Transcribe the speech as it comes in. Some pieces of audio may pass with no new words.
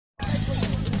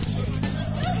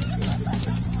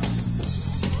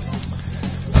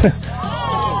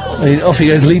Off he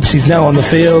goes, leaps, he's now on the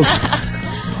field.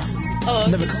 Oh,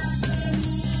 okay.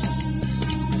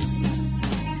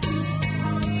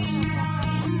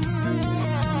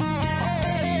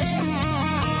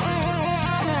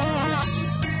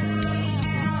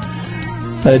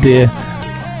 Oh dear.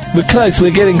 We're close,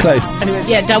 we're getting close. Anyway.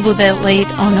 Yeah, double their lead.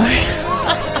 Oh no.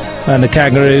 And the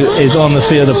kangaroo is on the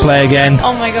field of play again.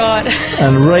 Oh my god.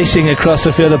 And racing across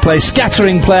the field of play,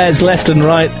 scattering players left and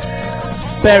right,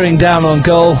 bearing down on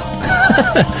goal.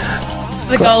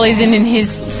 The goalie's in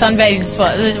his sunbathing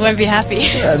spot. They won't be happy.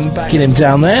 And backing him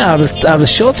down there, out of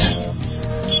shot.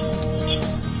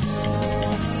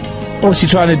 Obviously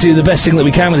trying to do the best thing that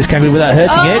we can with this kangaroo without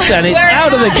hurting it. And it's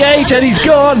out of the gate and he's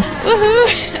gone. Woohoo!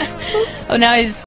 Oh, now he's